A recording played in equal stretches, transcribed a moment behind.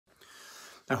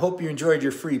I hope you enjoyed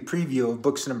your free preview of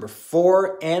books number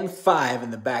 4 and 5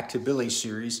 in the Back to Billy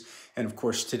series. And of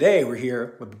course, today we're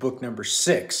here with book number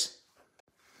 6.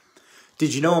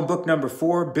 Did you know in book number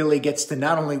 4, Billy gets to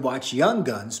not only watch Young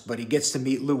Guns, but he gets to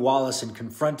meet Lew Wallace and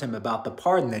confront him about the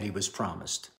pardon that he was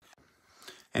promised.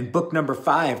 And book number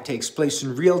 5 takes place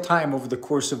in real time over the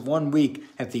course of 1 week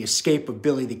at the Escape of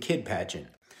Billy the Kid pageant.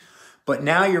 But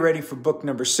now you're ready for book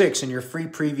number 6, and your free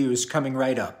preview is coming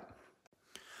right up.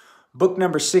 Book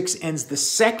number 6 ends the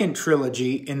second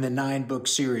trilogy in the 9-book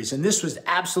series, and this was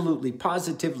absolutely,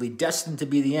 positively destined to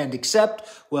be the end, except,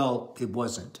 well, it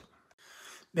wasn't.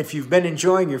 If you've been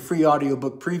enjoying your free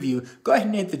audiobook preview, go ahead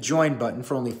and hit the join button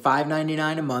for only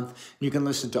 $5.99 a month. And you can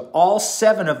listen to all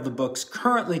 7 of the books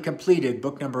currently completed.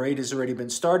 Book number 8 has already been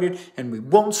started, and we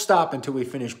won't stop until we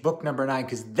finish book number 9,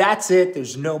 because that's it.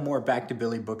 There's no more Back to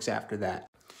Billy books after that.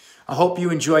 I hope you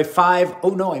enjoy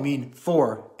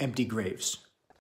 4 Empty Graves.